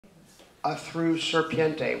a through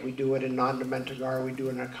Serpiente. We do it in non-dementigar, we do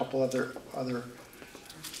it in a couple other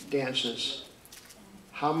dances.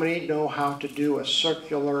 How many know how to do a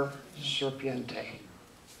circular Serpiente?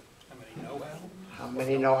 How many know how? How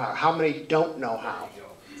many know how? How many don't know how?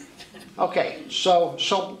 Okay, so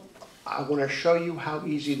I want to show you how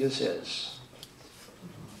easy this is.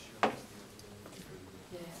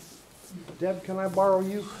 Deb, can I borrow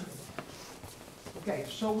you? Okay,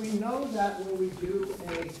 so we know that when we do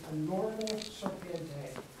a normal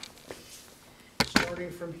Serpiente,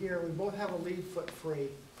 starting from here, we both have a lead foot free.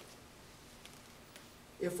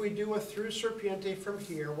 If we do a through Serpiente from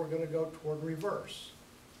here, we're going to go toward reverse.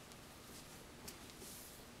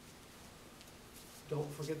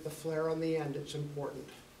 Don't forget the flare on the end, it's important.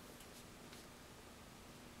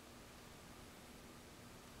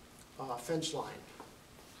 Fence line.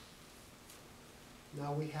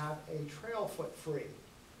 Now we have a trail foot free.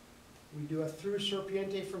 We do a through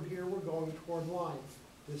Serpiente from here, we're going toward line.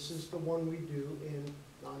 This is the one we do in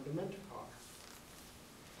non-dementicar.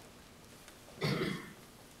 Don't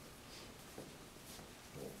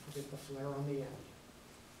forget the flare on the end.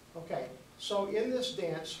 Okay, so in this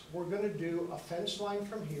dance, we're going to do a fence line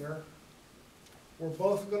from here. We're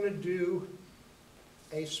both going to do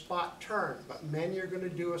a spot turn, but men, you're going to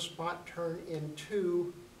do a spot turn in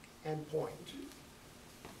 2 and point.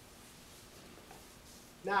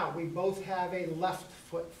 Now, we both have a left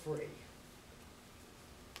foot free.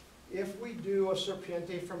 If we do a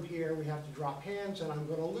Serpiente from here, we have to drop hands, and I'm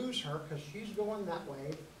going to lose her because she's going that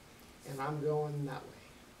way, and I'm going that way.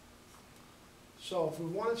 So if we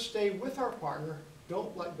want to stay with our partner,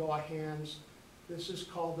 don't let go of hands. This is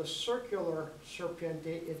called the circular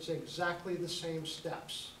Serpiente. It's exactly the same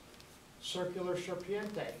steps. Circular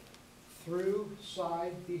Serpiente. Through,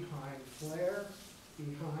 side, behind, flare,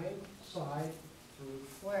 behind, side, through,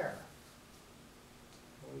 flare.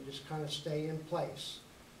 And we just kind of stay in place.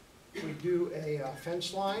 We do a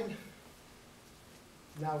fence line.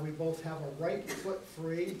 Now we both have a right foot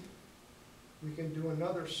free. We can do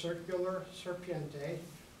another circular Serpiente.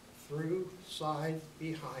 Through, side,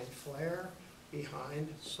 behind, flare,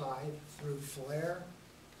 behind, side, through, flare,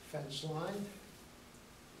 fence line.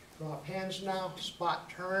 Drop hands now, spot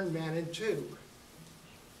turn, man in 2.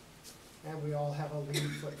 And we all have a lead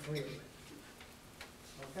foot free.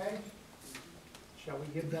 Okay? Shall we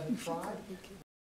give that a try?